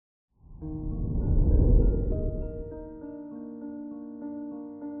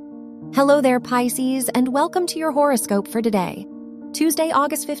Hello there, Pisces, and welcome to your horoscope for today, Tuesday,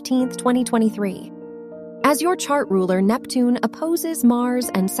 August 15th, 2023. As your chart ruler, Neptune opposes Mars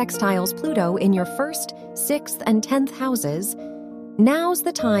and sextiles Pluto in your 1st, 6th, and 10th houses, now's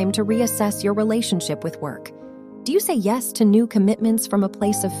the time to reassess your relationship with work. Do you say yes to new commitments from a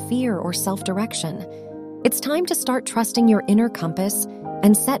place of fear or self-direction? It's time to start trusting your inner compass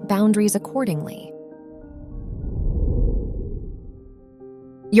and set boundaries accordingly.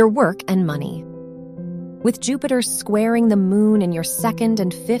 Your work and money. With Jupiter squaring the moon in your 2nd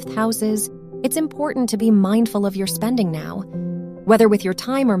and 5th houses, it's important to be mindful of your spending now. Whether with your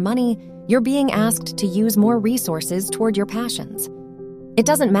time or money, you're being asked to use more resources toward your passions. It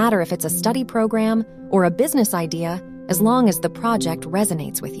doesn't matter if it's a study program or a business idea, as long as the project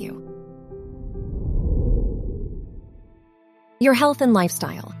resonates with you. Your health and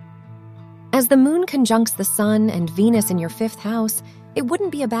lifestyle. As the moon conjuncts the sun and Venus in your 5th house, it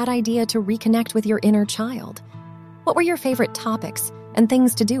wouldn't be a bad idea to reconnect with your inner child. What were your favorite topics and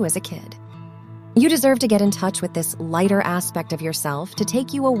things to do as a kid? You deserve to get in touch with this lighter aspect of yourself to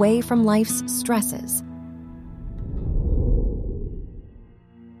take you away from life's stresses.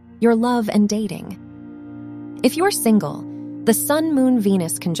 Your love and dating. If you're single, the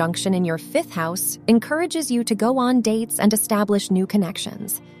Sun-Moon-Venus conjunction in your 5th house encourages you to go on dates and establish new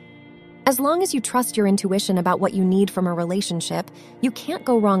connections. As long as you trust your intuition about what you need from a relationship, you can't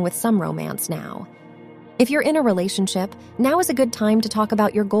go wrong with some romance now. If you're in a relationship, now is a good time to talk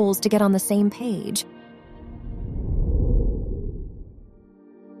about your goals to get on the same page.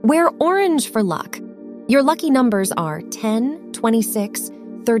 Wear orange for luck. Your lucky numbers are 10, 26,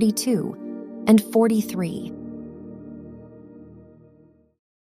 32, and 43.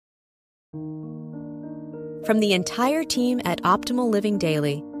 From the entire team at Optimal Living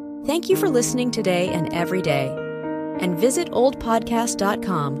Daily, thank you for listening today and every day. And visit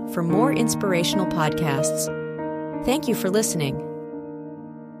oldpodcast.com for more inspirational podcasts. Thank you for listening.